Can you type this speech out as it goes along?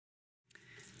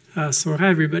Hi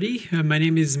everybody, my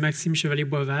name is Maxime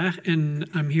Chevalier-Boisvert and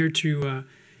I'm here to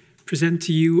present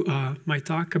to you my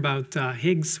talk about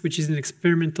Higgs, which is an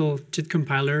experimental JIT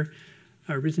compiler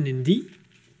written in D.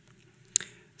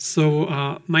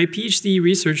 So my PhD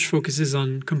research focuses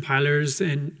on compilers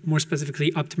and more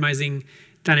specifically optimizing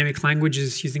dynamic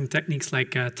languages using techniques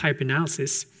like type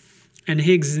analysis. And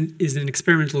Higgs is an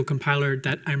experimental compiler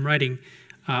that I'm writing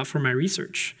for my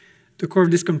research. The core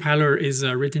of this compiler is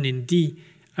written in D,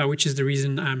 which is the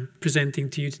reason I'm presenting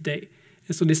to you today.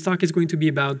 And so this talk is going to be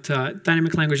about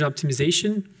dynamic language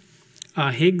optimization,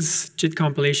 Higgs, JIT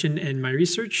compilation, and my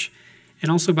research, and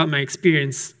also about my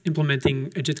experience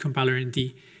implementing a JIT compiler in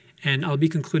D. And I'll be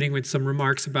concluding with some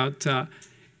remarks about the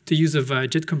use of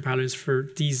JIT compilers for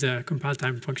D's compile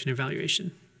time function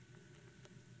evaluation.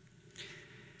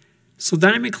 So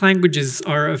dynamic languages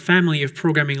are a family of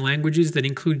programming languages that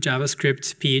include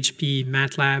JavaScript, PHP,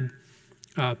 MATLAB,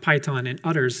 Python, and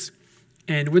others.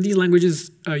 And what these languages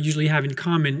usually have in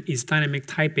common is dynamic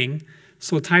typing.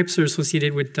 So types are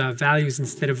associated with values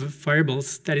instead of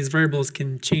variables. That is, variables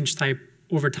can change type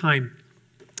over time.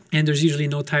 And there's usually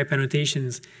no type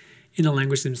annotations in the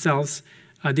language themselves.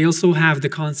 They also have the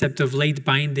concept of late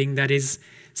binding. That is,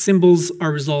 symbols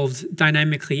are resolved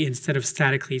dynamically instead of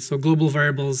statically. So global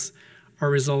variables are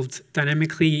resolved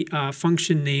dynamically.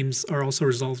 Function names are also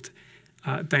resolved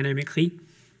dynamically.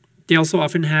 They also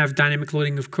often have dynamic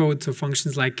loading of code, so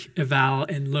functions like eval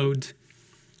and load,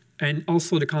 and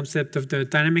also the concept of the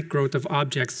dynamic growth of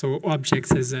objects, so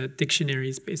objects as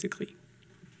dictionaries, basically.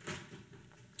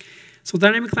 So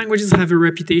dynamic languages have a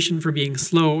reputation for being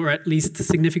slow, or at least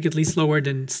significantly slower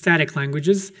than static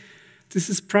languages. This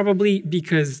is probably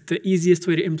because the easiest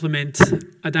way to implement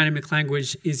a dynamic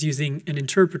language is using an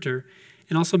interpreter,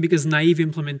 and also because naive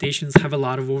implementations have a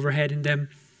lot of overhead in them.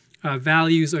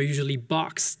 Values are usually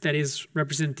boxed, that is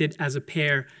represented as a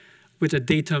pair with a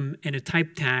datum and a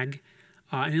type tag.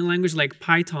 In a language like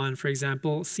Python, for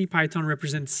example, CPython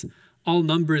represents all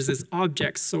numbers as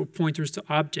objects, so pointers to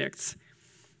objects.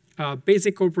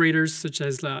 Basic operators, such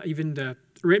as even the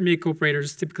arithmetic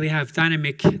operators, typically have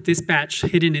dynamic dispatch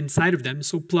hidden inside of them.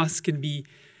 So plus can be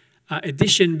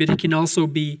addition, but it can also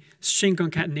be string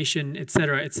concatenation,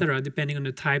 etc., depending on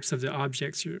the types of the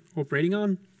objects you're operating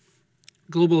on.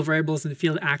 Global variables and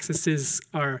field accesses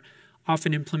are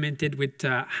often implemented with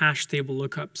hash table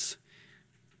lookups.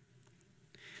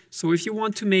 So if you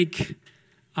want to make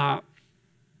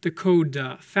the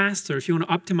code faster, if you want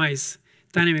to optimize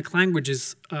dynamic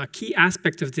languages, a key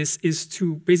aspect of this is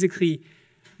to basically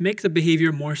make the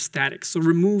behavior more static. So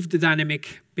remove the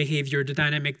dynamic behavior, the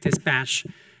dynamic dispatch,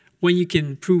 when you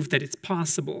can prove that it's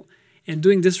possible. And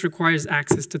doing this requires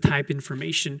access to type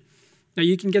information. Now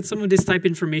you can get some of this type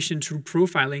information through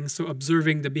profiling, so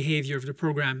observing the behavior of the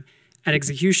program at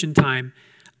execution time.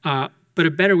 But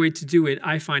a better way to do it,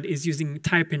 I find, is using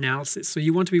type analysis. So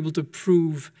you want to be able to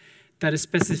prove that a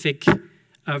specific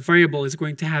variable is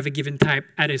going to have a given type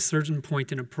at a certain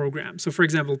point in a program. So for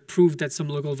example, prove that some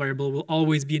local variable will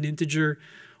always be an integer,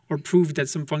 or prove that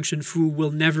some function foo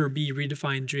will never be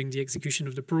redefined during the execution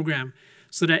of the program,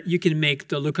 so that you can make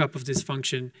the lookup of this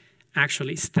function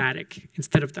actually static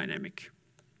instead of dynamic.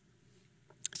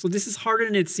 So this is harder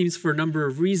than it seems for a number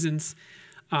of reasons.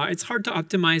 It's hard to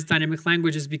optimize dynamic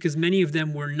languages because many of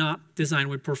them were not designed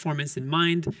with performance in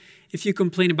mind. If you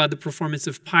complain about the performance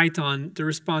of Python, the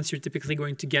response you're typically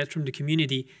going to get from the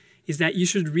community is that you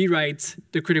should rewrite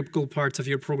the critical parts of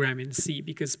your program in C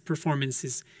because performance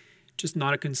is just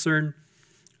not a concern.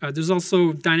 There's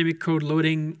also dynamic code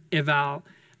loading, eval,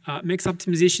 makes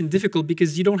optimization difficult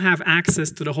because you don't have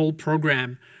access to the whole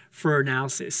program for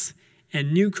analysis.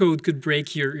 And new code could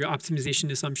break your optimization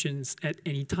assumptions at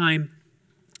any time.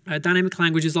 Dynamic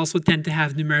languages also tend to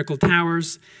have numerical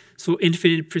towers, so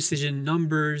infinite precision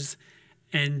numbers.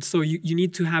 And so you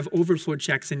need to have overflow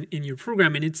checks in your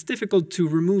program. And it's difficult to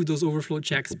remove those overflow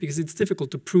checks because it's difficult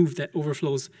to prove that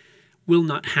overflows will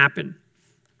not happen.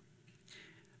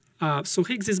 So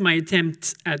Higgs is my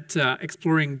attempt at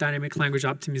exploring dynamic language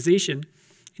optimization,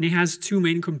 and it has two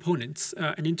main components,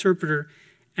 an interpreter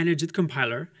and a JIT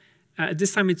compiler.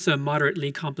 This time it's a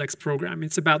moderately complex program.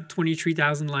 It's about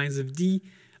 23,000 lines of D,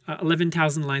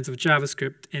 11,000 lines of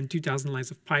JavaScript, and 2,000 lines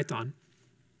of Python.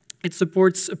 It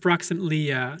supports approximately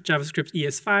JavaScript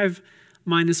ES5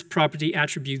 minus property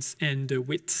attributes and the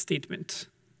with statement.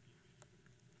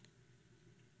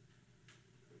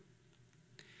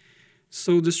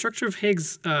 So the structure of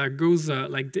Higgs goes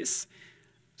like this.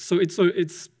 So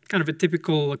it's kind of a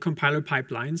typical compiler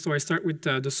pipeline. So I start with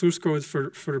the source code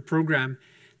for the program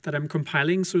that I'm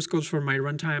compiling, source code for my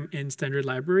runtime and standard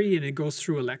library, and it goes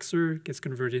through a lexer, gets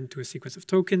converted into a sequence of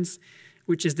tokens.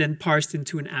 which is then parsed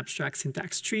into an abstract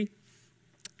syntax tree.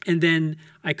 And then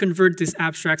I convert this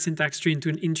abstract syntax tree into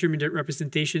an intermediate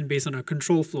representation based on a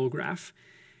control flow graph.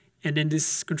 And then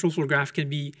this control flow graph can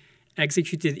be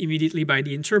executed immediately by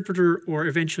the interpreter or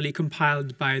eventually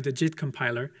compiled by the JIT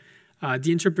compiler.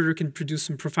 The interpreter can produce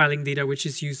some profiling data, which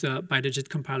is used by the JIT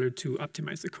compiler to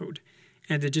optimize the code.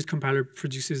 And the JIT compiler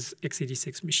produces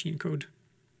x86 machine code.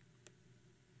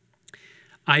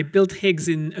 I built Higgs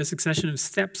in a succession of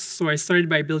steps. So I started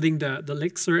by building the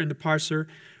elixir and the parser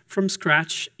from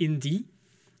scratch in D.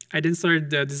 I then started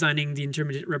designing the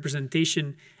intermediate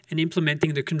representation and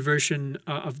implementing the conversion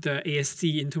of the AST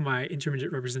into my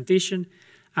intermediate representation.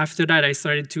 After that, I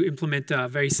started to implement a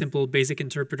very simple basic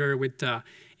interpreter with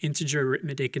integer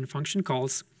arithmetic and function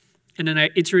calls. And then I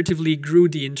iteratively grew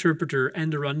the interpreter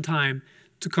and the runtime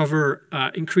to cover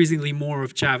increasingly more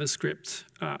of JavaScript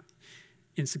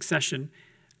in succession.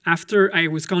 After I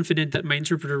was confident that my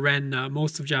interpreter ran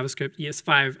most of JavaScript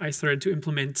ES5, I started to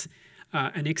implement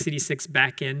an x86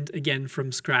 backend, again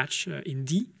from scratch in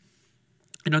D.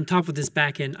 And on top of this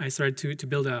backend, I started to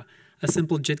build a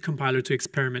simple JIT compiler to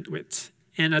experiment with.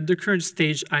 And at the current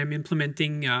stage, I'm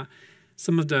implementing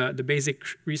some of the basic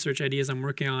research ideas I'm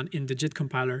working on in the JIT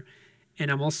compiler. And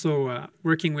I'm also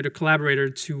working with a collaborator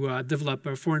to develop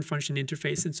a foreign function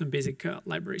interface and some basic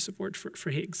library support for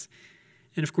Higgs.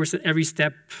 And of course, at every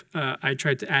step, I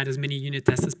tried to add as many unit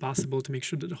tests as possible to make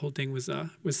sure that the whole thing was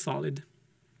solid.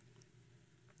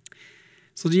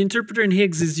 So the interpreter in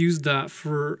Higgs is used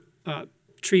for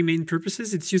three main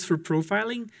purposes. It's used for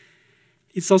profiling.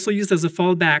 It's also used as a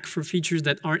fallback for features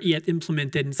that aren't yet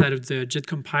implemented inside of the JIT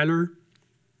compiler.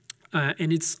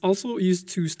 And it's also used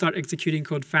to start executing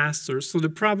code faster. So the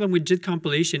problem with JIT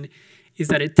compilation is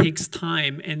that it takes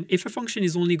time. And if a function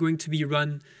is only going to be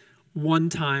run one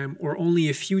time or only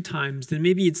a few times, then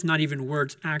maybe it's not even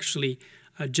worth actually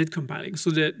JIT compiling. So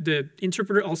the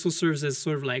interpreter also serves as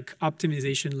sort of like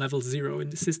optimization level 0 in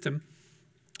the system.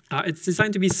 It's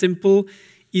designed to be simple,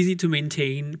 easy to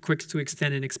maintain, quick to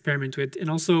extend and experiment with, and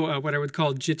also what I would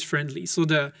call JIT friendly. So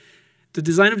the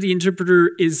design of the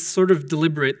interpreter is sort of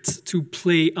deliberate to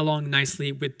play along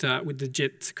nicely with the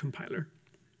JIT compiler.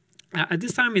 At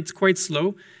this time, it's quite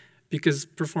slow because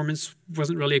performance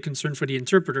wasn't really a concern for the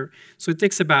interpreter. So it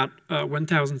takes about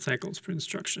 1,000 cycles per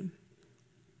instruction.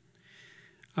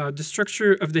 The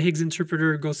structure of the Higgs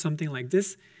interpreter goes something like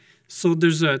this. So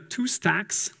there's two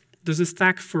stacks. There's a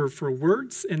stack for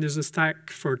words, and there's a stack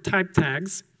for type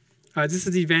tags. This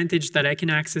is the advantage that I can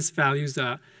access values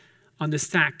on the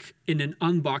stack in an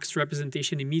unboxed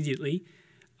representation immediately.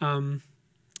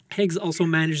 Higgs also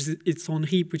manages its own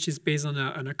heap, which is based on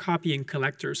a copying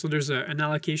collector. So there's an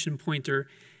allocation pointer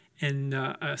and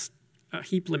a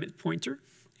heap limit pointer.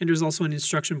 And there's also an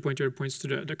instruction pointer that points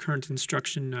to the current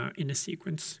instruction in a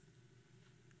sequence.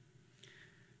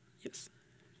 Yes?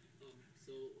 So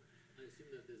I assume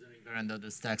that there's an invariant that the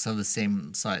stacks are the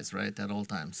same size, right, at all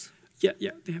times? Yeah,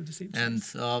 they have the same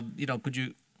size. And you know, could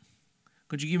you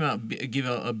give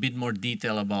a bit more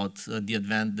detail about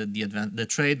the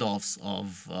trade-offs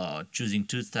of choosing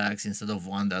two stacks instead of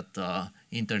one that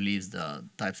interleaves the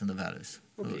types and the values?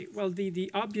 Okay, well, the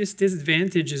obvious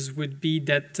disadvantages would be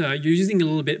that you're using a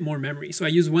little bit more memory. So I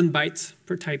use 1 byte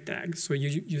per type tag, so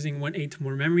you're using 1/8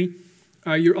 more memory.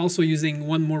 You're also using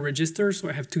 1 more register, so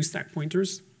I have 2 stack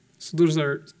pointers. So those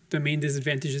are the main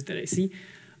disadvantages that I see.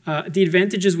 The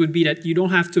advantages would be that you don't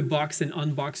have to box and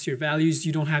unbox your values.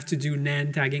 You don't have to do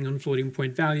NaN tagging on floating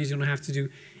point values. You don't have to do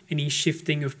any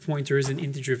shifting of pointers and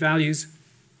integer values.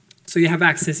 So you have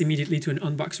access immediately to an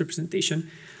unboxed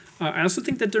representation. I also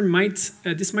think that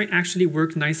this might actually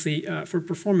work nicely for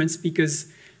performance because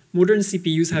modern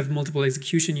CPUs have multiple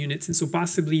execution units, and so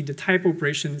possibly the type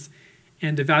operations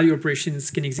and the value operations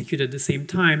can execute at the same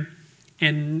time.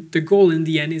 And the goal in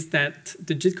the end is that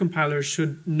the JIT compiler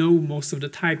should know most of the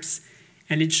types,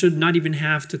 and it should not even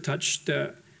have to touch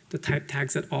the type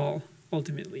tags at all,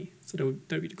 ultimately. So that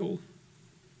would be the goal.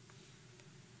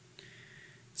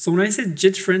 So when I said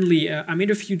JIT friendly, I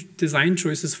made a few design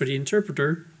choices for the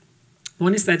interpreter.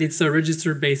 One is that it's a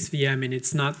register-based VM, and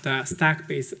it's not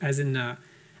stack-based as in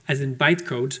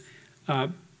bytecode,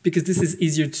 because this is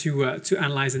easier to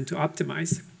analyze and to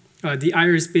optimize. The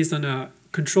IR is based on a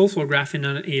control flow graph and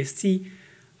on an AST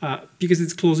because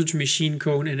it's closer to machine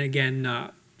code and again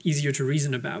easier to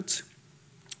reason about.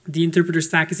 The interpreter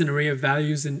stack is an array of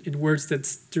values in words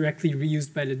that's directly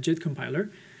reused by the JIT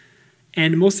compiler.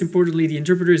 And most importantly, the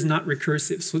interpreter is not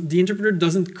recursive. So the interpreter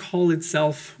doesn't call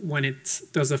itself when it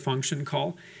does a function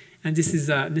call. And this is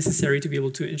necessary to be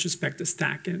able to introspect the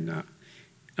stack and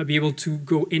be able to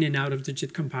go in and out of the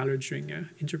JIT compiler during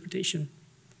interpretation.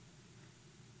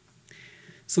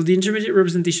 So the intermediate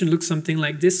representation looks something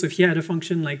like this. So if you had a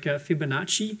function like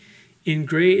Fibonacci, in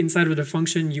gray, inside of the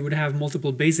function, you would have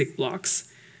multiple basic blocks.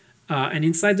 And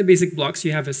inside the basic blocks,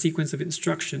 you have a sequence of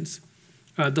instructions.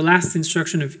 The last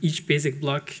instruction of each basic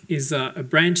block is a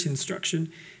branch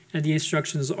instruction, and the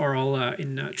instructions are all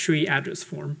in tree address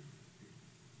form.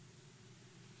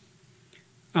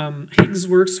 Higgs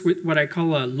works with what I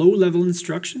call low-level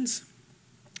instructions,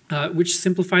 which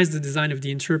simplifies the design of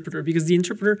the interpreter, because the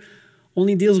interpreter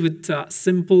only deals with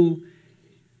simple,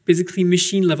 basically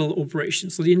machine-level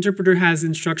operations. So the interpreter has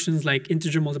instructions like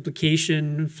integer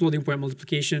multiplication, floating point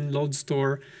multiplication, load,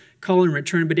 store, call, and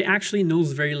return, but it actually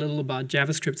knows very little about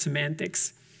JavaScript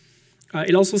semantics.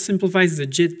 It also simplifies the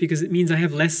JIT because it means I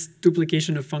have less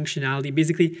duplication of functionality.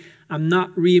 Basically, I'm not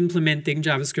re-implementing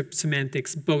JavaScript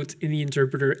semantics both in the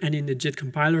interpreter and in the JIT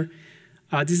compiler.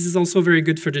 This is also very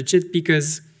good for the JIT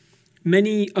because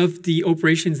many of the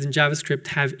operations in JavaScript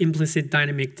have implicit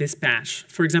dynamic dispatch.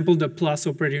 For example, the plus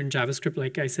operator in JavaScript,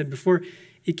 like I said before,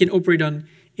 it can operate on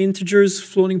integers,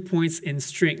 floating points, and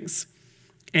strings.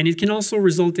 And it can also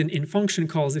result in function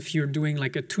calls if you're doing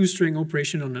like a two-string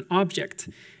operation on an object.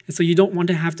 And so you don't want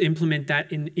to have to implement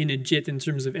that in a JIT in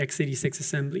terms of x86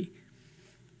 assembly.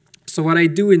 So what I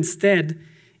do instead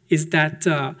is that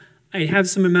I have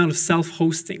some amount of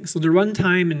self-hosting. So the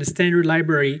runtime and the standard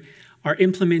library are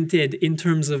implemented in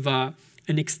terms of an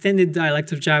extended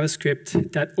dialect of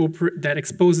JavaScript that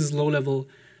exposes low-level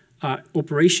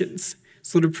operations.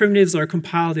 So the primitives are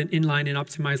compiled and inline and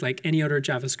optimized like any other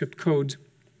JavaScript code.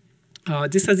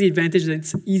 This has the advantage that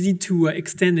it's easy to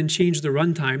extend and change the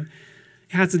runtime.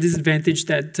 It has the disadvantage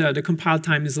that the compile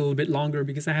time is a little bit longer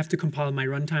because I have to compile my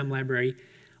runtime library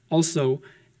also.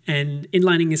 And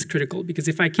inlining is critical because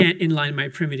if I can't inline my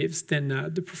primitives, then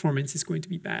the performance is going to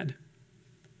be bad.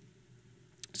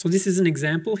 So this is an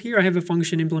example here. I have a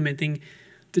function implementing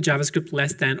the JavaScript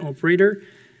less than operator.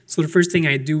 So the first thing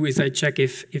I do is I check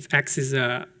if x is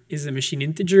a machine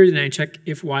integer, then I check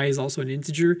if y is also an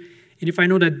integer. And if I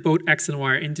know that both x and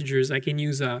y are integers, I can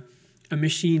use a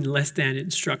machine less than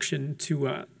instruction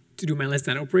to do my less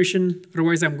than operation.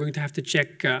 Otherwise, I'm going to have to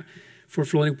check for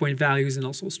floating point values and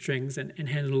also strings and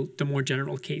handle the more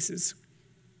general cases.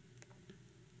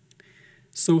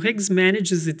 So Higgs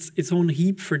manages its own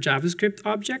heap for JavaScript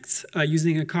objects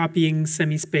using a copying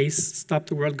semi-space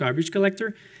stop-the-world garbage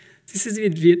collector. This is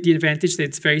the advantage that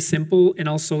it's very simple and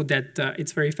also that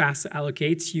it's very fast to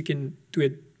allocate. You can do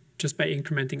it just by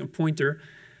incrementing a pointer.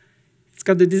 It's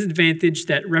got the disadvantage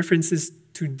that references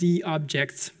to D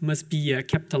objects must be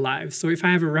kept alive. So if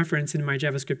I have a reference in my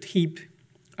JavaScript heap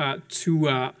to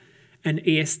an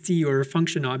AST or a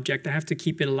function object, I have to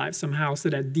keep it alive somehow so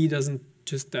that D doesn't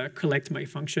just collect my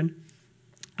function.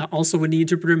 Also, when the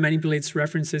interpreter manipulates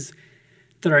references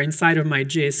that are inside of my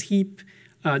JS heap,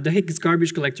 the Higgs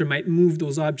garbage collector might move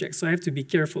those objects, so I have to be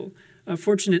careful.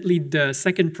 Fortunately, the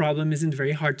second problem isn't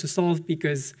very hard to solve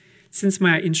because since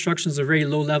my instructions are very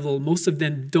low level, most of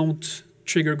them don't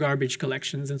trigger garbage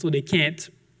collections, and so they can't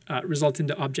result in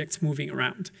the objects moving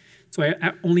around. So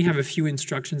I only have a few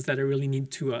instructions that I really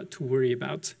need to worry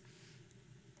about.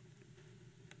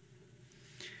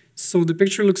 So the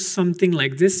picture looks something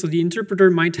like this. So the interpreter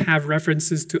might have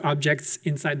references to objects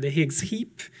inside the Higgs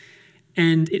heap,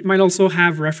 and it might also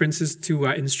have references to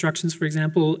instructions, for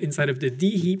example, inside of the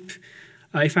D heap.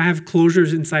 If I have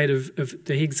closures inside of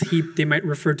the Higgs heap, they might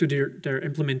refer to their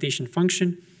implementation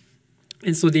function.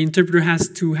 And so the interpreter has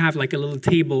to have like a little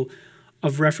table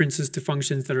of references to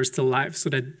functions that are still alive so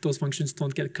that those functions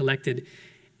don't get collected.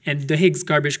 And the Higgs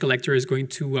garbage collector is going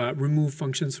to remove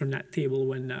functions from that table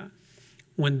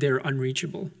when they're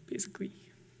unreachable, basically.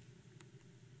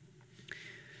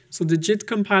 So the JIT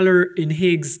compiler in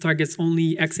Higgs targets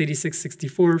only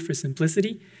x86-64 for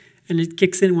simplicity, and it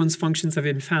kicks in once functions have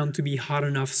been found to be hot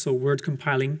enough, so word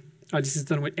compiling. This is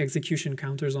done with execution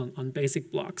counters on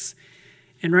basic blocks.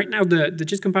 And right now, the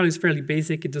JIT compiler is fairly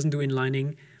basic. It doesn't do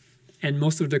inlining, and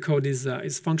most of the code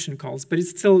is function calls, but it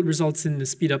still results in the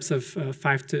speedups of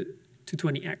 5 to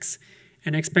 20x.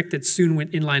 And I expect that soon,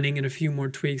 with inlining and a few more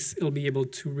tweaks, it'll be able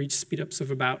to reach speedups of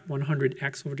about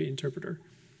 100x over the interpreter.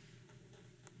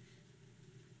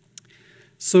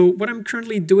 So what I'm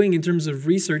currently doing in terms of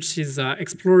research is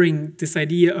exploring this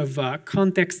idea of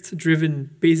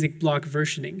context-driven basic block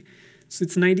versioning. So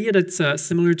it's an idea that's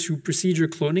similar to procedure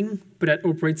cloning, but that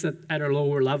operates at a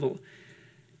lower level.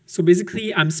 So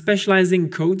basically, I'm specializing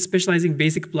code, specializing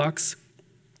basic blocks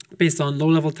based on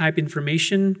low-level type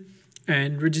information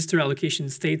and register allocation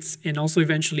states, and also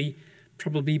eventually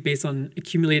probably based on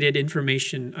accumulated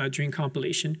information during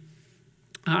compilation.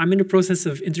 I'm in the process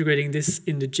of integrating this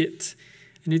in the JIT.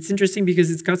 And it's interesting because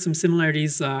it's got some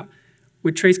similarities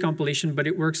with trace compilation, but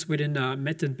it works within a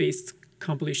method-based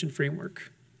compilation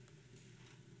framework.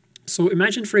 So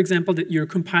imagine, for example, that you're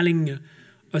compiling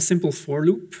a simple for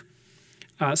loop.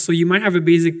 So you might have a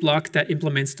basic block that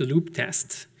implements the loop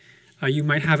test. You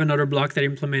might have another block that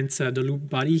implements the loop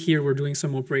body. Here we're doing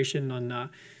some operation on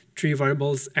 3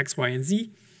 variables, x, y, and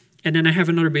z. And then I have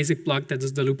another basic block that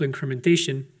does the loop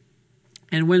incrementation.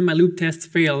 And when my loop test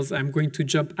fails, I'm going to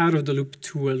jump out of the loop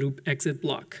to a loop exit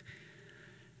block.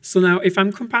 So now if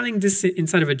I'm compiling this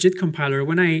inside of a JIT compiler,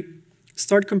 when I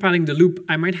start compiling the loop,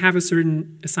 I might have a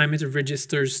certain assignment of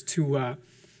registers to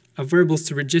variables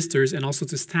to registers and also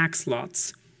to stack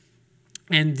slots.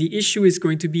 And the issue is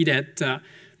going to be that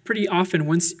pretty often,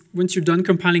 once you're done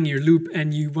compiling your loop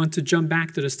and you want to jump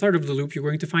back to the start of the loop, you're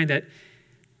going to find that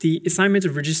the assignment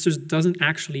of registers doesn't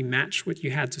actually match what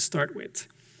you had to start with.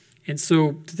 And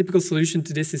so the typical solution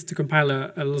to this is to compile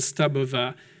a little stub of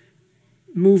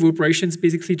move operations,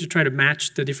 basically to try to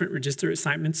match the different register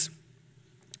assignments.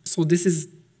 So this is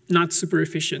not super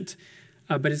efficient,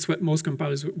 but it's what most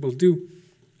compilers will do.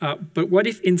 But what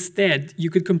if instead you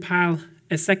could compile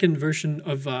a second version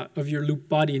of your loop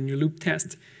body and your loop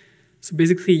test? So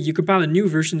basically, you compile a new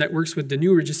version that works with the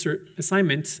new register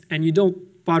assignments, and you don't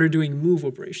bother doing move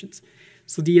operations.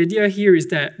 So the idea here is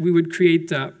that we would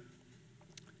create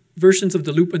versions of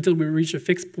the loop until we reach a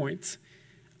fixed point,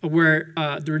 where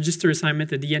the register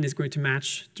assignment at the end is going to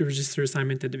match the register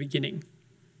assignment at the beginning.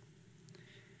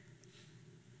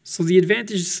 So the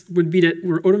advantage would be that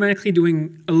we're automatically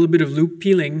doing a little bit of loop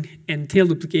peeling and tail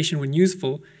duplication when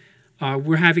useful.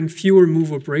 We're having fewer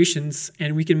move operations,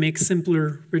 and we can make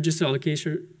simpler register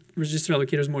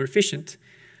allocators more efficient.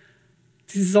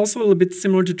 This is also a little bit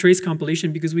similar to trace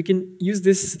compilation because we can use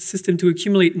this system to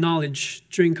accumulate knowledge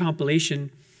during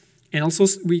compilation, and also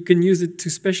we can use it to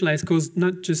specialize codes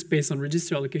not just based on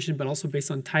register allocation, but also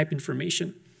based on type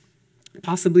information,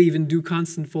 possibly even do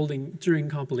constant folding during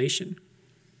compilation.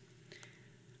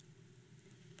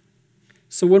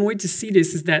 So one way to see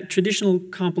this is that traditional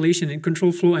compilation and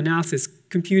control flow analysis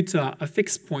compute a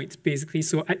fixed point, basically.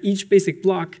 So at each basic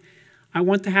block, I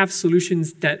want to have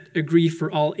solutions that agree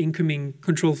for all incoming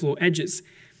control flow edges.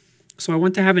 So I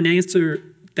want to have an answer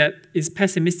that is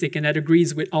pessimistic and that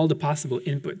agrees with all the possible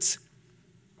inputs.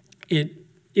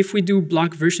 If we do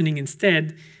block versioning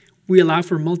instead, we allow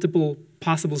for multiple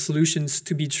possible solutions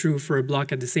to be true for a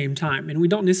block at the same time. And we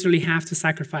don't necessarily have to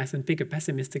sacrifice and pick a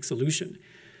pessimistic solution.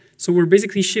 So we're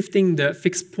basically shifting the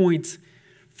fixed point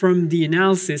from the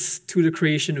analysis to the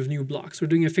creation of new blocks. We're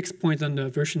doing a fixed point on the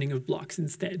versioning of blocks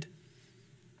instead.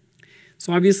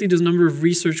 So obviously there's a number of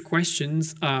research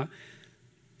questions.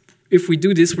 If we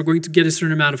do this, we're going to get a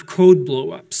certain amount of code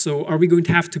blow up. So are we going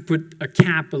to have to put a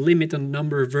cap, a limit on the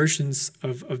number of versions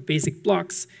of basic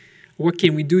blocks? What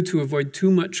can we do to avoid too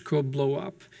much code blow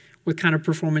up? What kind of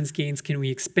performance gains can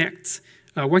we expect?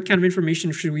 What kind of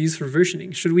information should we use for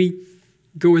versioning? Should we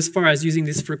go as far as using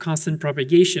this for constant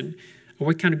propagation? Or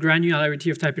what kind of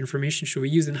granularity of type information should we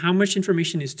use? And how much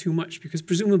information is too much? Because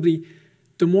presumably,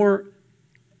 the more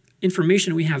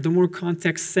information we have, the more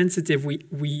context sensitive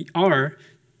we are,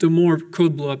 the more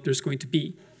code blow up there's going to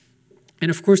be.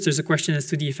 And of course, there's a question as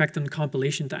to the effect on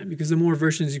compilation time, because the more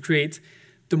versions you create,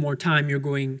 the more time you're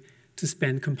going to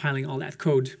spend compiling all that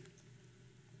code.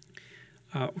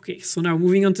 Okay, so now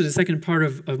moving on to the second part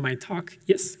of my talk.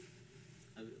 Yes?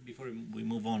 Before we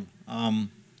move on,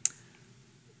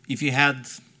 if you had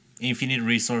infinite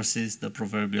resources, the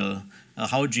proverbial,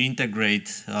 how would you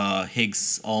integrate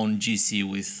Higgs on GC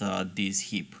with this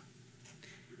heap?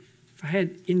 If I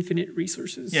had infinite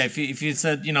resources? Yeah, if you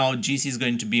said, you know, GC is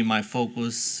going to be my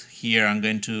focus here, I'm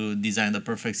going to design the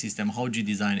perfect system, how would you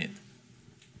design it?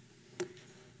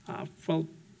 Well,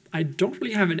 I don't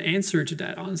really have an answer to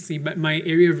that, honestly, but my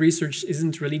area of research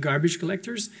isn't really garbage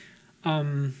collectors.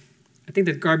 I think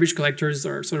that garbage collectors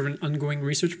are sort of an ongoing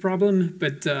research problem,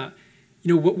 but you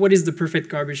know, what is the perfect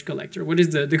garbage collector? What is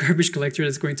the garbage collector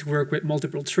that's going to work with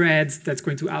multiple threads, that's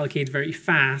going to allocate very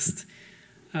fast,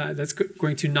 that's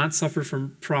going to not suffer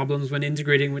from problems when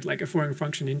integrating with like a foreign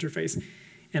function interface?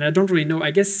 And I don't really know,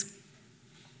 I guess.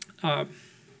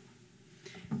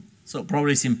 So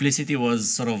probably simplicity was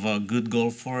sort of a good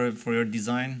goal for your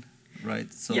design,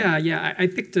 right? So yeah. I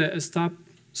picked a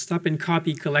stop and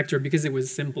copy collector because it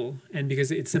was simple and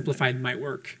because it simplified my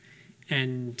work,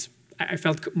 and I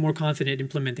felt more confident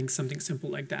implementing something simple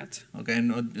like that. Okay,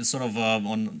 and sort of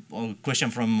a question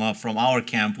from our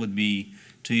camp would be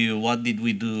to you: what did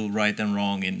we do right and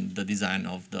wrong in the design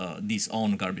of this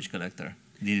own garbage collector?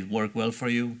 Did it work well for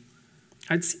you?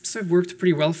 It seems to have worked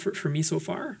pretty well for me so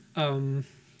far.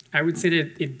 I would say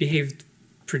that it behaved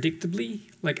predictably,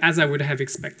 like as I would have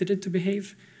expected it to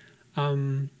behave.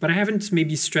 But I haven't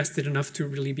maybe stressed it enough to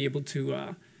really be able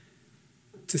to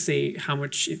say how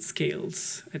much it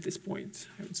scales at this point,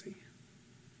 I would say.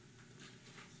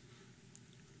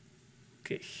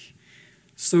 Okay,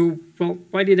 so, well,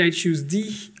 why did I choose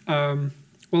D?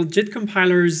 Well, JIT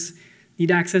compilers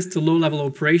need access to low-level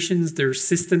operations. They're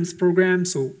systems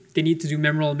programs, so they need to do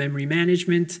memory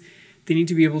management. They need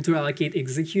to be able to allocate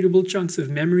executable chunks of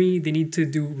memory. They need to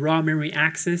do raw memory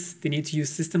access. They need to use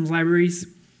systems libraries.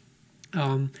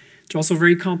 They're also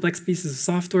very complex pieces of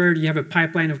software. You have a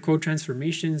pipeline of code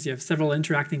transformations. You have several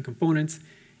interacting components.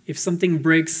 If something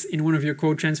breaks in one of your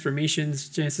code transformations,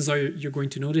 chances are you're going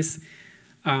to notice.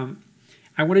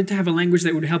 I wanted to have a language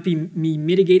that would help me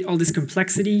mitigate all this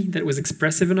complexity that was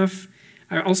expressive enough.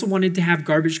 I also wanted to have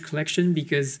garbage collection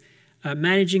because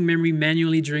managing memory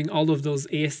manually during all of those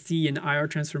AST and IR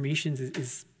transformations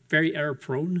is very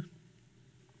error-prone.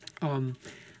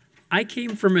 I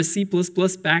came from a C++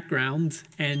 background,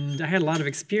 and I had a lot of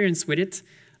experience with it.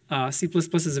 C++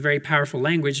 is a very powerful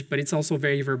language, but it's also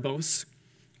very verbose.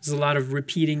 There's a lot of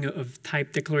repeating of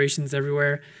type declarations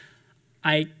everywhere.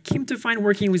 I came to find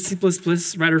working with C++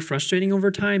 rather frustrating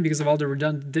over time because of all the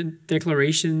redundant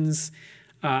declarations.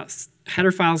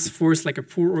 Header files force like a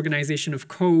poor organization of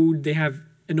code. They have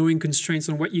annoying constraints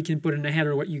on what you can put in a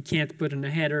header, what you can't put in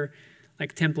a header,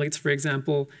 like templates, for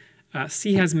example.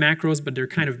 C has macros, but they're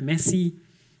kind of messy.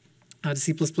 The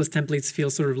C++ templates feel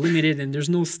sort of limited, and there's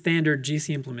no standard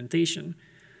GC implementation.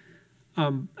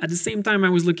 At the same time I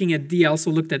was looking at D, I also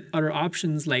looked at other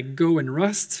options like Go and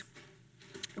Rust.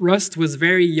 Rust was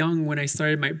very young when I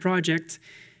started my project.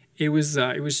 It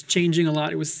was changing a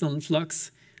lot. It was still in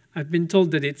flux. I've been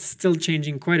told that it's still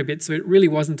changing quite a bit, so it really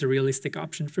wasn't a realistic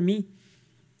option for me.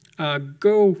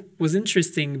 Go was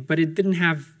interesting, but it didn't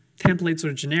have templates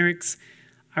or generics.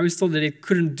 I was told that it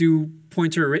couldn't do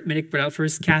pointer arithmetic without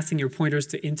first casting your pointers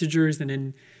to integers and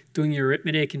then doing your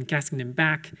arithmetic and casting them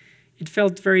back. It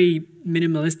felt very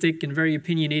minimalistic and very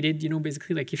opinionated. You know,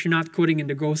 basically, like if you're not coding in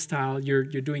the Go style, you're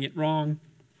doing it wrong.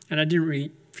 And I didn't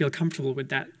really feel comfortable with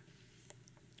that.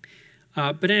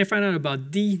 But then I found out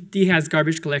about D. D has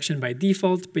garbage collection by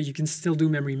default, but you can still do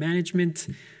memory management.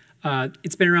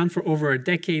 It's been around for over a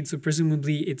decade, so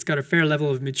presumably it's got a fair level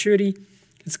of maturity.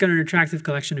 It's got an attractive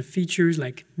collection of features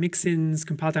like mix-ins,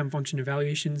 compile time function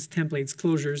evaluations, templates,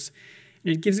 closures,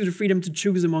 and it gives you the freedom to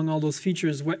choose among all those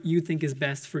features what you think is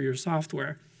best for your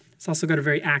software. It's also got a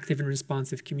very active and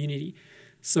responsive community.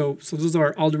 So those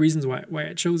are all the reasons why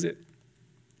I chose it.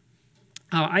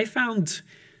 I found,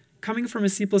 coming from a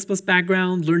C++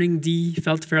 background, learning D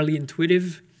felt fairly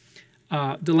intuitive.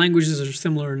 The languages are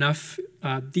similar enough.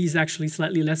 D is actually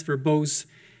slightly less verbose.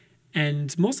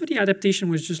 And most of the adaptation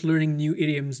was just learning new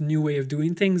idioms, new way of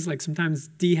doing things. Like sometimes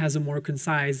D has a more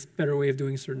concise, better way of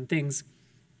doing certain things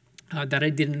that I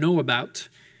didn't know about.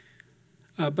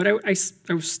 But I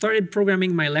started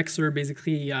programming my Lexer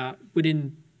basically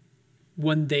within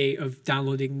one day of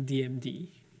downloading DMD.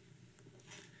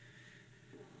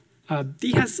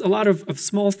 D has a lot of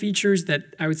small features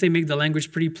that I would say make the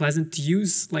language pretty pleasant to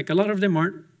use. Like a lot of them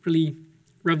aren't really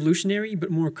revolutionary, but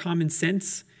more common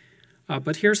sense.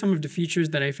 But here are some of the features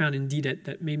that I found in D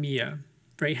that made me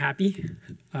very happy.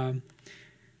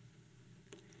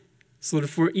 So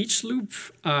for each loop,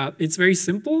 it's very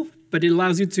simple, but it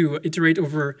allows you to iterate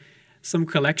over some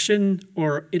collection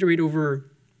or iterate over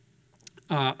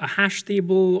a hash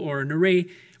table or an array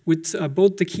with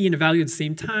both the key and the value at the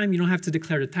same time. You don't have to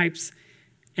declare the types.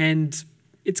 And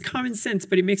it's common sense,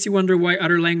 but it makes you wonder why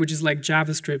other languages like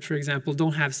JavaScript, for example,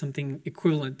 don't have something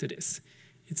equivalent to this.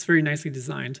 It's very nicely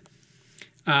designed.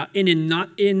 In and not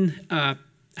in,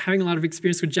 having a lot of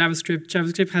experience with JavaScript,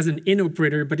 JavaScript has an in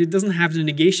operator, but it doesn't have the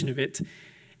negation of it.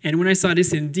 And when I saw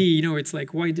this in D, you know, it's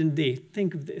like, why didn't they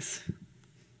think of this?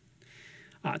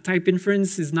 Type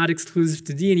inference is not exclusive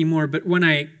to D anymore, but when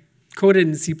I coded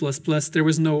in C++, there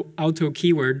was no auto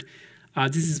keyword.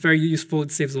 This is very useful.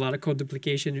 It saves a lot of code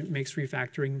duplication. It makes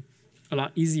refactoring a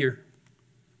lot easier.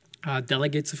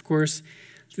 Delegates, of course.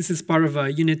 This is part of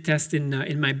a unit test in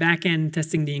my backend,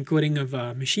 testing the encoding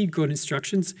of machine code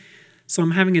instructions. So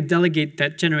I'm having a delegate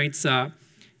that generates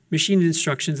machine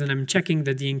instructions, and I'm checking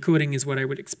that the encoding is what I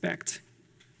would expect.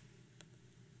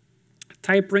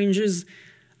 Type ranges,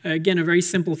 again, a very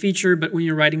simple feature, but when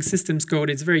you're writing systems code,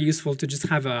 it's very useful to just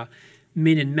have a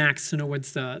min and max to know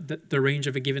what's the range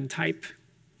of a given type.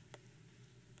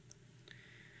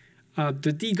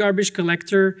 The D garbage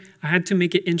collector, I had to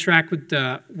make it interact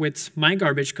with my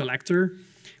garbage collector,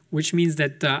 which means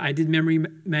that I did memory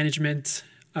management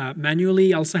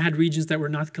manually. I also had regions that were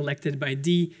not collected by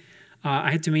D.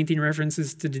 I had to maintain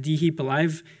references to the D heap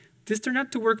alive. This turned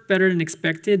out to work better than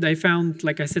expected. I found,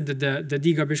 like I said, that the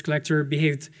D garbage collector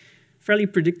behaved fairly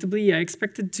predictably. I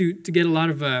expected to get a lot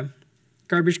of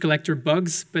garbage collector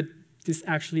bugs, but this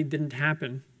actually didn't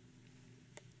happen.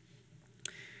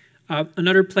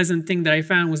 Another pleasant thing that I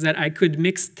found was that I could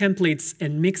mix templates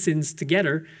and mix-ins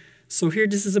together. So here,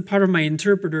 this is a part of my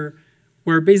interpreter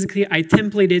where basically I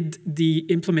templated the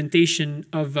implementation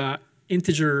of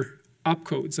integer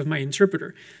opcodes of my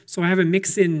interpreter. So I have a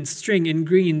mix-in string in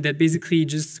green that basically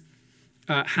just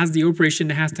has the operation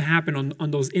that has to happen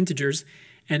on those integers,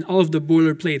 and all of the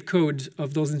boilerplate code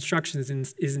of those instructions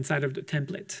is inside of the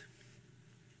template.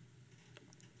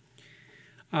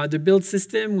 The build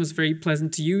system was very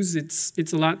pleasant to use.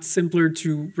 It's a lot simpler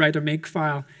to write a make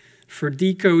file for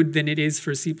D code than it is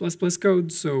for C++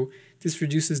 code, so this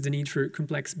reduces the need for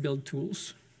complex build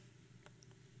tools.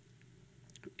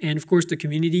 And of course, the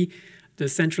community, the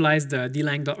centralized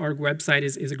dlang.org website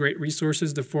is a great resource.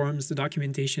 The forums, the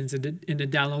documentations, and the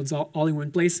downloads all in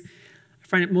one place. I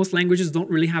find that most languages don't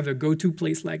really have a go-to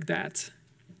place like that.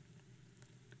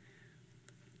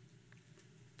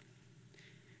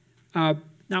 Now,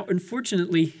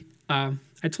 unfortunately,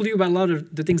 I told you about a lot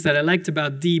of the things that I liked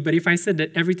about D, but if I said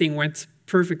that everything went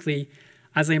perfectly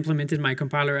as I implemented my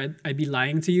compiler, I'd be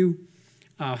lying to you.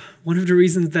 One of the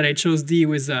reasons that I chose D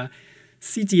was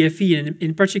CTFE, and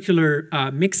in particular,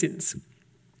 mixins.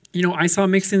 You know, I saw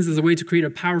mixins as a way to create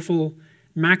a powerful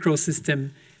macro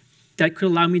system that could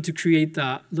allow me to create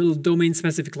little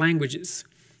domain-specific languages.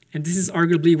 And this is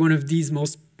arguably one of D's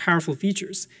most powerful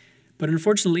features. But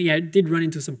unfortunately, I did run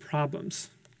into some problems.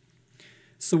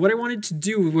 So what I wanted to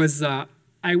do was I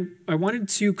wanted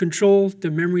to control the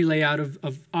memory layout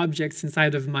of objects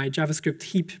inside of my JavaScript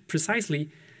heap precisely,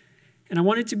 and I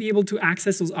wanted to be able to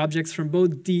access those objects from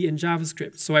both D and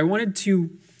JavaScript. So I wanted to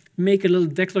make a little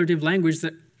declarative language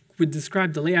that would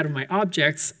describe the layout of my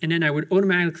objects, and then I would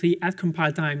automatically, at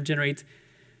compile time, generate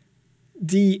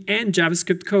D and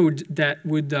JavaScript code that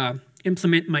would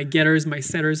implement my getters, my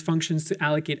setters, functions to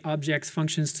allocate objects,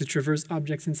 functions to traverse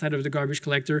objects inside of the garbage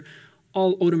collector,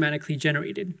 all automatically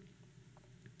generated.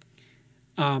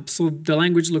 So the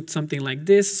language looked something like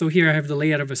this. So here I have the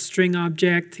layout of a string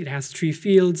object. It has 3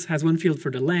 fields, has 1 field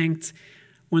for the length,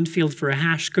 1 field for a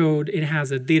hash code. It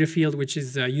has a data field, which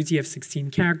is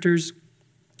UTF-16 characters.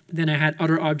 Then I had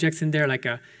other objects in there, like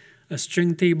a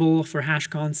string table for hash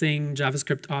consing,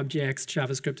 JavaScript objects,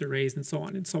 JavaScript arrays, and so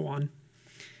on and so on.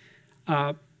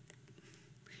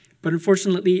 But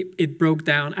unfortunately, it broke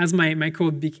down. As my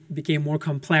code became more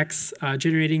complex,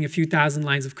 generating a few thousand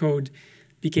lines of code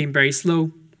became very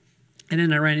slow. And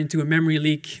then I ran into a memory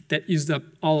leak that used up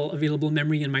all available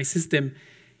memory in my system.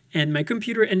 And my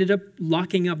computer ended up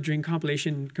locking up during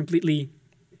compilation, completely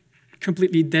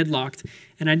deadlocked.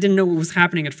 And I didn't know what was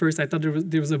happening at first. I thought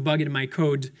there was a bug in my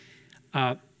code.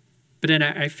 But then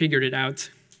I figured it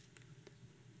out.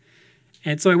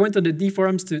 And so I went to the D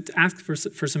forums to ask for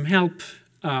some help.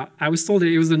 I was told that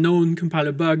it was a known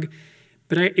compiler bug,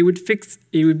 but it would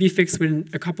be fixed within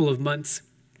a couple of months.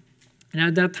 And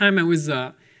at that time, I was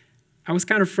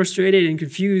kind of frustrated and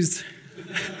confused.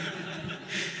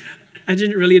 I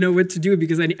didn't really know what to do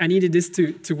because I needed this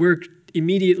to work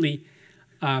immediately.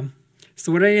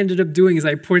 So what I ended up doing is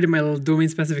I ported my little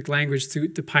domain-specific language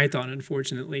to Python,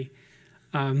 unfortunately.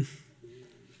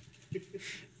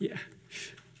 Yeah.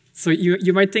 So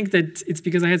you might think that it's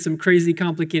because I had some crazy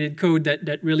complicated code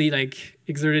that really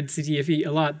exerted CTFE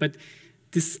a lot, but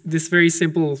this very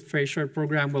simple, very short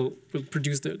program will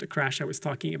produce the crash I was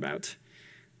talking about.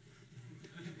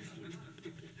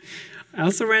 I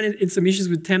also ran into some issues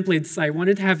with templates. I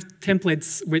wanted to have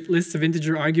templates with lists of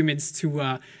integer arguments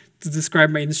to describe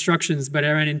my instructions, but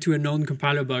I ran into a known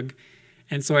compiler bug,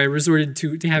 and so I resorted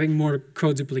to having more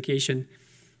code duplication.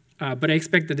 But I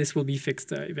expect that this will be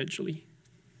fixed eventually.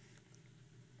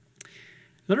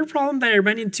 Another problem that I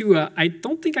ran into, I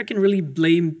don't think I can really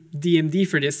blame DMD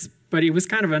for this, but it was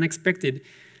kind of unexpected.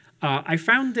 I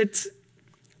found that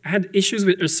I had issues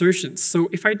with assertions. So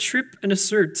if I trip an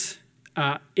assert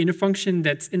in a function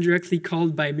that's indirectly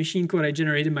called by machine code I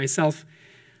generated myself,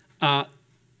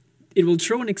 it will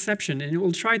throw an exception, and it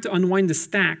will try to unwind the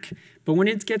stack. But when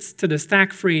it gets to the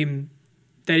stack frame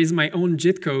that is my own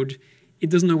JIT code, it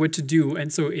doesn't know what to do,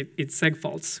 and so it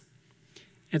segfaults.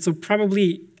 And so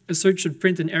probably assert should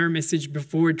print an error message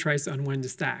before it tries to unwind the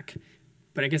stack.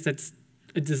 But I guess that's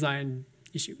a design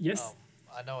issue. Yes? Oh,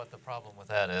 I know what the problem with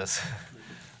that is.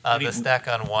 The stack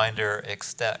unwinder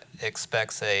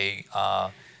expects a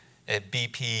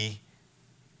BP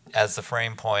as the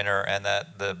frame pointer, and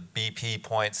that the BP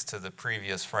points to the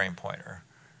previous frame pointer.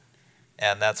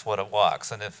 And that's what it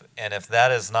walks. And if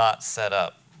that is not set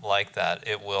up like that,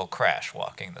 it will crash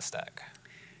walking the stack.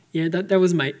 Yeah, that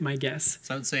was my guess.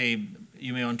 So I would say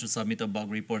you may want to submit a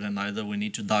bug report, and either we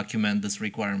need to document this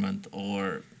requirement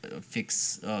or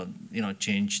fix,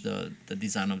 change the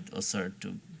design of assert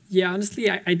to. Yeah, honestly,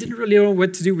 I didn't really know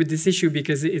what to do with this issue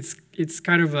because it's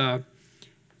kind of a,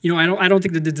 I don't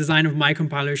think that the design of my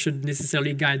compiler should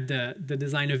necessarily guide the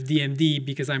design of DMD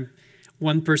because I'm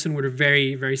one person with a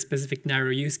very, very specific narrow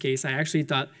use case. I actually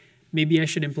thought maybe I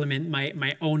should implement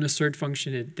my own assert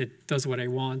function that does what I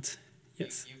want.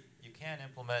 Yes. You can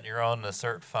implement your own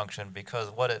assert function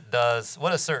because what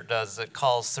assert does is it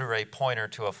calls through a pointer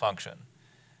to a function.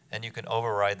 And you can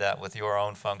override that with your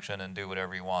own function and do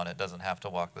whatever you want. It doesn't have to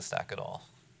walk the stack at all.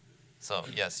 So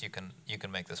yes, you can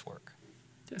make this work.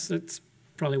 Yes, that's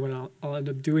probably what I'll end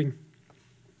up doing.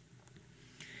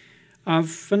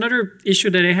 Another issue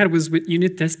that I had was with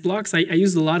unit test blocks. I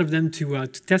used a lot of them to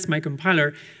test my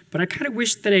compiler, but I kind of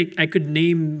wish that I could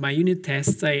name my unit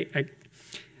tests. I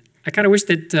kind of wish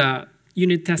that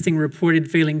unit testing reported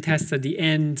failing tests at the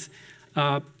end.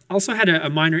 Also had a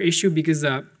minor issue because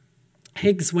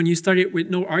Higgs, when you start it with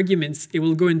no arguments, it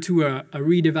will go into a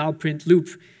read eval print loop.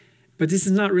 But this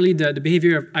is not really the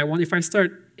behavior I want. If I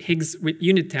start Higgs with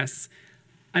unit tests,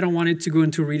 I don't want it to go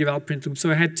into a read eval print loop.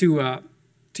 So I had to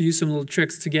use some little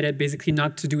tricks to get it basically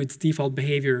not to do its default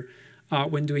behavior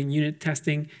when doing unit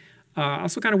testing. I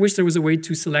also kind of wish there was a way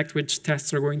to select which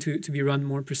tests are going to be run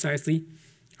more precisely.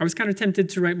 I was kind of tempted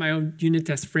to write my own unit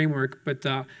test framework, but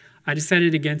I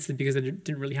decided against it because I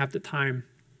didn't really have the time.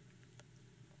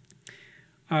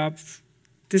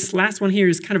 This last one here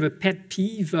is kind of a pet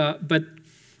peeve, but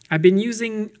I've been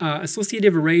using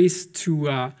associative arrays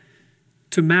to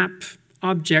map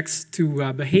objects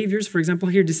to behaviors. For example,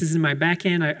 here, this is in my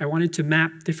backend. I wanted to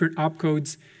map different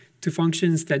opcodes to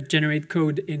functions that generate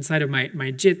code inside of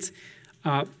my JIT.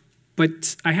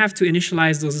 But I have to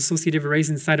initialize those associative arrays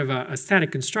inside of a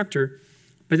static constructor.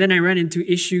 But then I ran into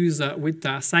issues with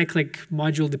cyclic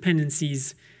module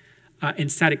dependencies in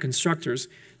static constructors.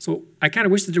 So I kind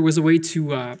of wish that there was a way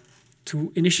to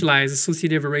initialize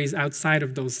associative arrays outside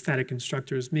of those static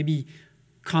constructors, maybe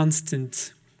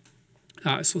constant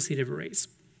associative arrays.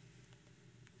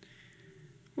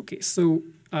 Okay, so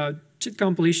JIT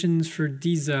compilations for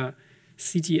these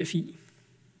CTFE.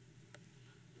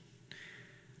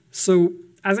 So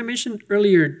as I mentioned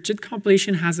earlier, JIT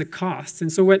compilation has a cost.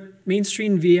 And so what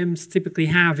mainstream VMs typically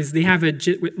have is they have a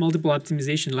JIT with multiple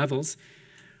optimization levels.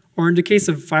 Or in the case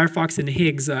of Firefox and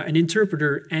Higgs, an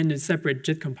interpreter and a separate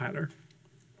JIT compiler.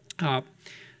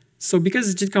 So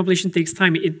because JIT compilation takes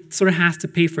time, it sort of has to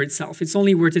pay for itself. It's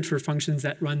only worth it for functions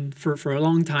that run for a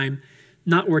long time,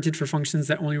 not worth it for functions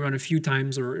that only run a few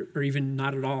times or even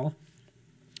not at all.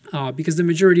 Because the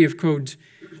majority of code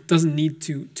doesn't need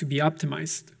to be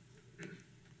optimized.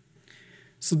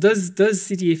 So does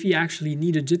CTFE actually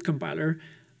need a JIT compiler?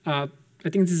 I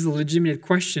think this is a legitimate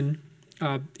question.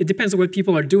 It depends on what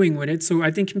people are doing with it. So I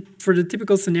think for the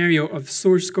typical scenario of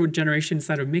source code generation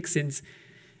inside of mixins,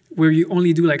 where you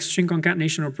only do like string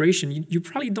concatenation operation, you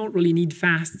probably don't really need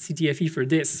fast CTFE for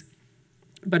this.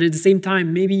 But at the same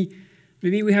time, maybe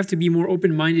we have to be more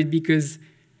open-minded because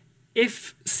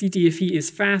if CTFE is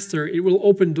faster, it will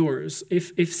open doors.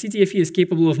 If CTFE is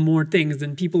capable of more things,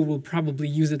 then people will probably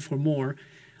use it for more.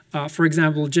 For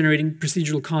example, generating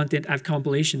procedural content at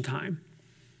compilation time.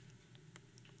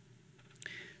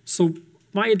 So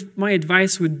my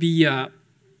advice would be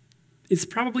it's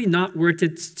probably not worth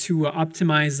it to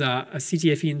optimize a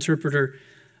CTFE interpreter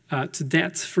to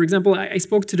that. For example, I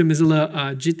spoke to the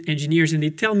Mozilla JIT engineers, and they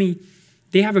tell me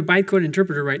they have a bytecode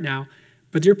interpreter right now,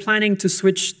 but they're planning to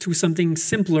switch to something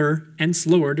simpler and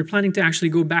slower. They're planning to actually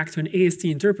go back to an AST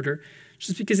interpreter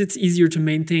just because it's easier to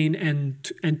maintain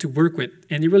and to work with.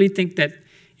 And they really think that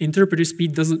interpreter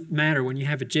speed doesn't matter when you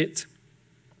have a JIT.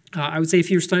 I would say if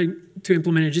you're starting to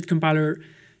implement a JIT compiler,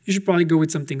 you should probably go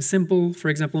with something simple. For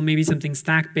example, maybe something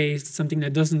stack-based, something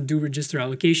that doesn't do register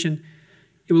allocation.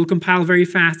 It will compile very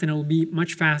fast, and it will be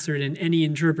much faster than any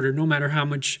interpreter, no matter how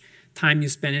much time you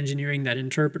spend engineering that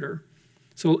interpreter.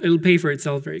 So it'll pay for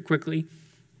itself very quickly.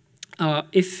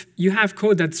 If you have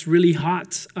code that's really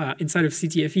hot inside of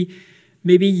CTFE,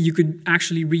 maybe you could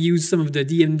actually reuse some of the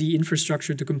DMD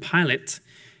infrastructure to compile it.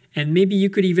 And maybe you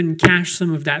could even cache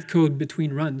some of that code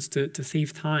between runs to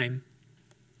save time.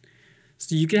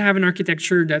 So you could have an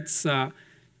architecture that's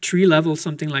tree level,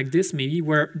 something like this maybe,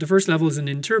 where the first level is an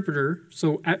interpreter.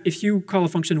 So if you call a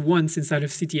function once inside of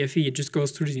CTFE, it just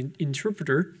goes through the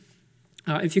interpreter.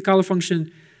 If you call a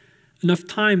function enough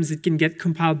times, it can get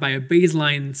compiled by a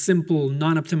baseline, simple,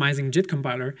 non-optimizing JIT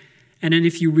compiler. And then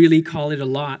if you really call it a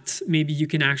lot, maybe you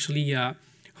can actually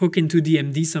hook into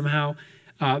DMD somehow,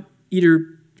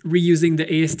 either reusing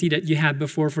the AST that you had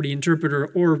before for the interpreter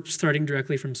or starting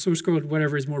directly from source code,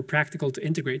 whatever is more practical to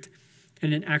integrate,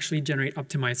 and then actually generate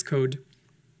optimized code.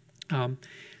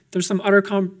 There's some other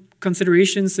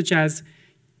considerations, such as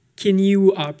can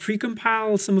you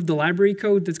precompile some of the library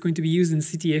code that's going to be used in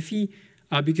CTFE,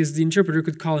 because the interpreter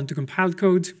could call into compiled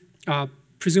code.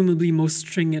 Presumably, most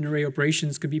string and array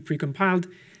operations could be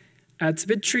precompiled. It's a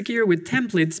bit trickier with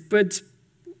templates, but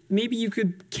maybe you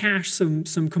could cache some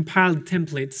compiled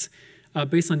templates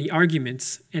based on the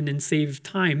arguments and then save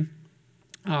time.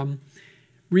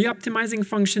 Re-optimizing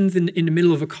functions in the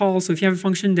middle of a call. So if you have a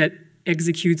function that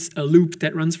executes a loop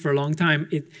that runs for a long time,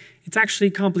 it's actually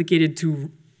complicated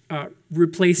to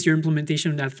replace your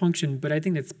implementation of that function, but I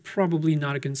think that's probably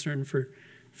not a concern for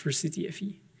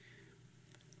CTFE.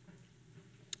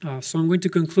 So I'm going to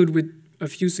conclude with a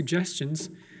few suggestions.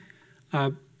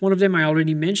 One of them I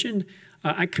already mentioned.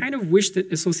 I kind of wish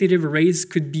that associative arrays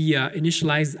could be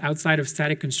initialized outside of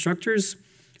static constructors.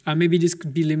 Maybe this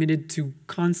could be limited to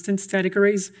constant static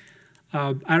arrays.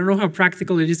 I don't know how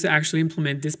practical it is to actually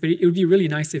implement this, but it would be really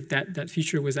nice if that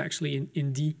feature was actually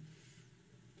in D.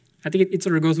 I think it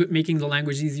sort of goes with making the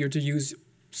language easier to use,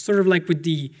 sort of like with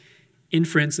the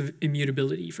inference of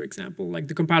immutability, for example. Like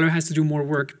the compiler has to do more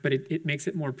work, but it makes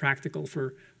it more practical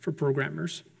for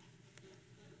programmers.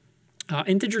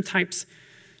 Integer types.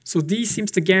 So D seems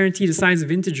to guarantee the size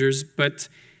of integers, but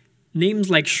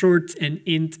names like short and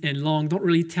int and long don't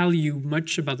really tell you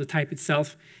much about the type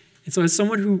itself. And so as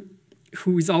someone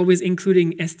who is always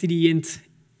including stdint,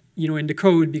 in the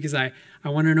code because I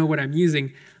want to know what I'm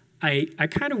using, I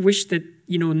kind of wish that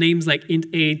names like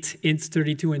int8,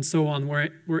 int32, and so on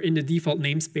were in the default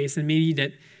namespace, and maybe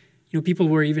that people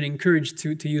were even encouraged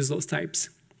to use those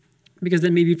types, because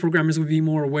then maybe programmers would be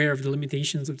more aware of the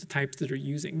limitations of the types that they're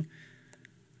using.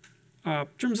 In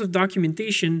terms of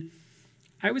documentation,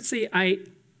 I would say I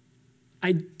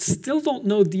still don't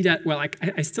know D that well.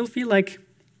 I still feel like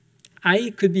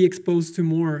I could be exposed to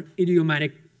more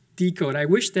idiomatic D code. I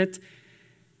wish that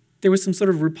there was some sort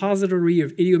of repository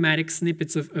of idiomatic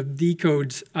snippets of D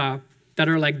code that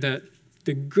are like the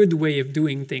good way of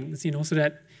doing things, so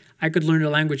that I could learn the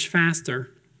language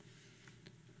faster.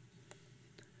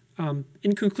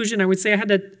 In conclusion, I would say I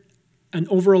had an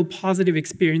overall positive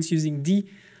experience using D.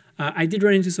 I did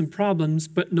run into some problems,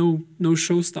 but no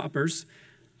showstoppers.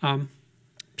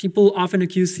 People often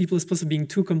accuse C++ of being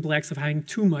too complex, of having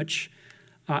too much.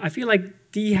 I feel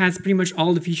like D has pretty much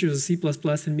all the features of C++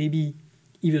 and maybe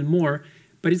even more,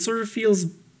 but it sort of feels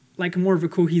like more of a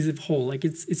cohesive whole. Like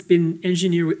it's been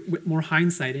engineered with more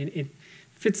hindsight, and it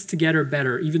fits together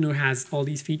better, even though it has all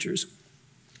these features.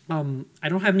 I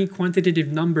don't have any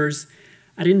quantitative numbers.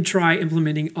 I didn't try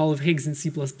implementing all of Higgs in C++,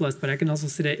 but I can also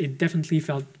say that it definitely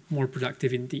felt more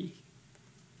productive in D.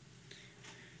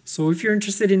 So if you're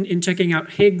interested in checking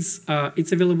out Higgs,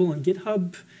 it's available on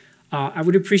GitHub. I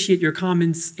would appreciate your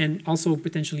comments and also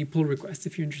potentially pull requests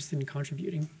if you're interested in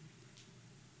contributing.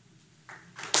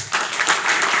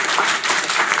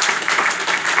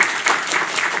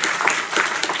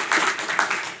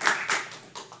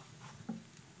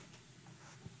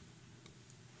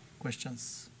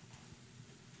 Questions?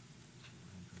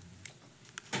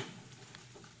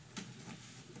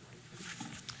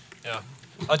 Yeah,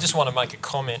 I just want to make a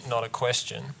comment, not a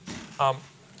question.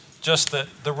 Just that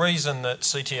the reason that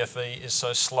CTFE is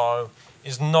so slow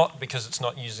is not because it's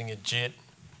not using a JIT.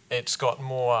 It's got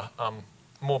more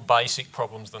basic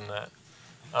problems than that.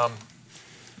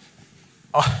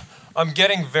 I'm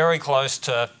getting very close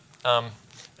to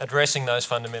addressing those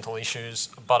fundamental issues,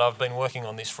 but I've been working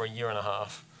on this for 1.5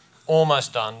 years.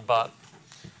 Almost done, but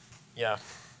yeah.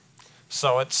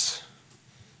 So it's,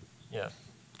 yeah,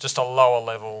 just a lower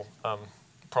level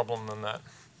problem than that.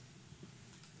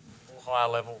 Or higher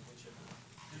level.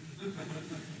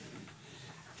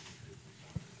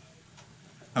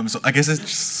 So I guess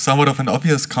it's somewhat of an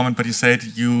obvious comment, but you said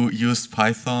you used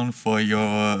Python for your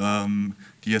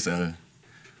DSL.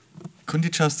 Couldn't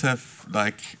you just have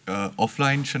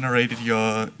offline generated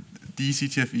your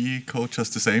DCTFE code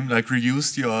just the same, like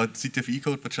reused your CTFE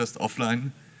code but just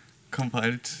offline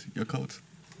compiled your code?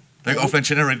 Like offline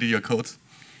generated your code?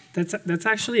 That's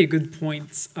actually a good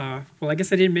point. Well, I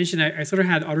guess I didn't mention I sort of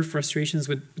had other frustrations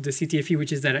with the CTFE,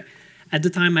 which is that at the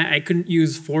time I couldn't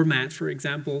use format, for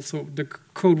example, so the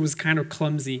code was kind of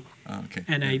clumsy. Okay.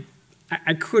 And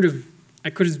I could have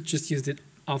just used it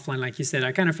offline, like you said.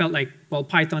 I kind of felt like, well,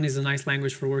 Python is a nice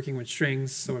language for working with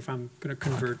strings, so if I'm going to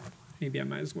convert, maybe I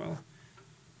might as well.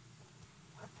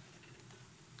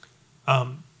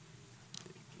 For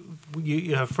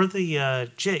the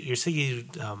JIT, you say you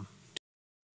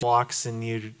blocks and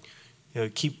you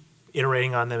keep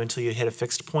iterating on them until you hit a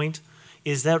fixed point.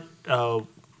 Is that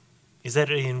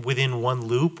within one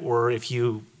loop, or if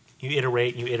you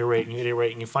iterate and you iterate and you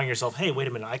iterate and you find yourself, hey, wait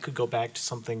a minute, I could go back to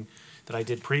something that I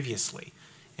did previously,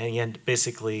 and you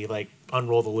basically like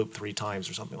unroll the loop 3 times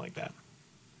or something like that?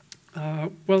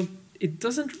 Well, it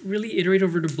doesn't really iterate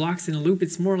over the blocks in a loop.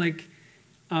 It's more like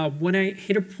when I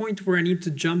hit a point where I need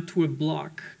to jump to a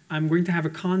block, I'm going to have a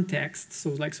context, so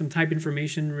like some type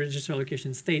information, register,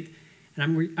 allocation, state, and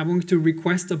I'm going to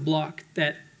request a block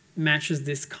that matches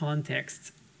this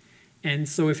context. And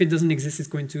so if it doesn't exist, it's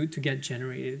going to get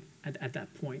generated at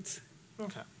that point.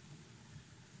 Okay.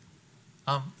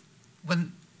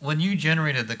 When you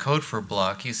generated the code for a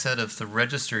block, you said if the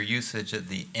register usage at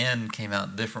the end came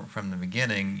out different from the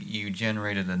beginning, you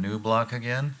generated a new block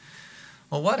again.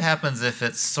 Well, what happens if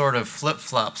it sort of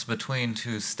flip-flops between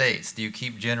 2 states? Do you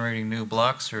keep generating new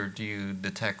blocks, or do you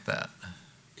detect that?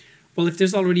 Well, if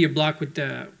there's already a block with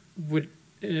a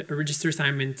register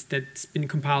assignment that's been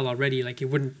compiled already, like it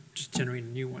wouldn't just generate a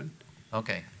new one.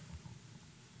 Okay.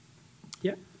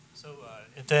 Yeah. So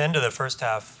at the end of the first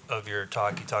half of your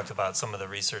talk, you talked about some of the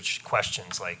research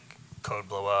questions like code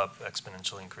blow up,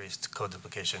 exponentially increased code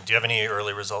duplication. Do you have any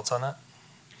early results on that?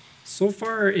 So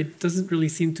far, it doesn't really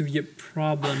seem to be a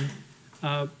problem,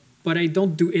 but I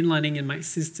don't do inlining in my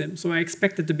system. So I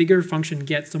expect that the bigger a function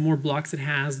gets, the more blocks it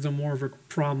has, the more of a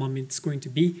problem it's going to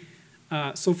be.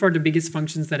 So far, the biggest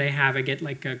functions that I have, I get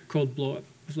like a code blow up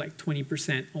of like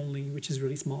 20% only, which is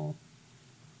really small.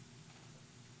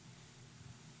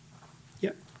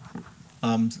 Yeah.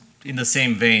 In the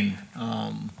same vein,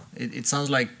 it sounds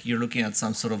like you're looking at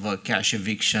some sort of a cache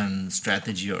eviction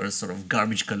strategy or a sort of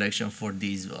garbage collection for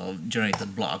these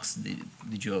generated blocks.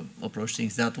 Did you approach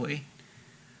things that way?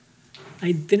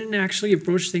 I didn't actually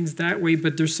approach things that way,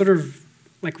 but there's sort of,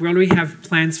 like we already have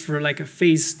plans for like a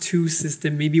phase 2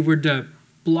 system, maybe where the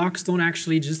blocks don't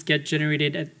actually just get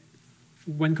generated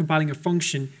when compiling a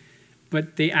function,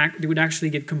 but they would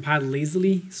actually get compiled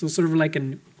lazily. So sort of like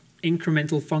an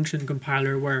incremental function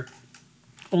compiler where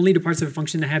only the parts of a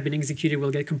function that have been executed will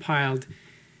get compiled.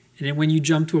 And then when you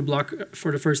jump to a block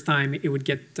for the first time, it would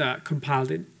get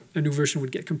compiled. A new version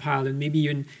would get compiled, and maybe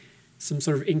even some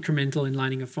sort of incremental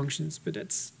inlining of functions, but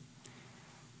that's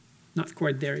not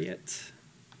quite there yet.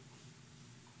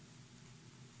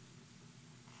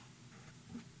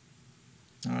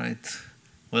 All right.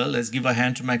 Well, let's give a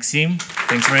hand to Maxime.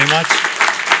 Thanks very much.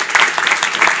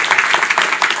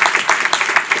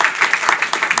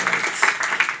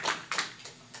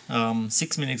 All right.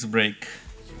 6 minutes break.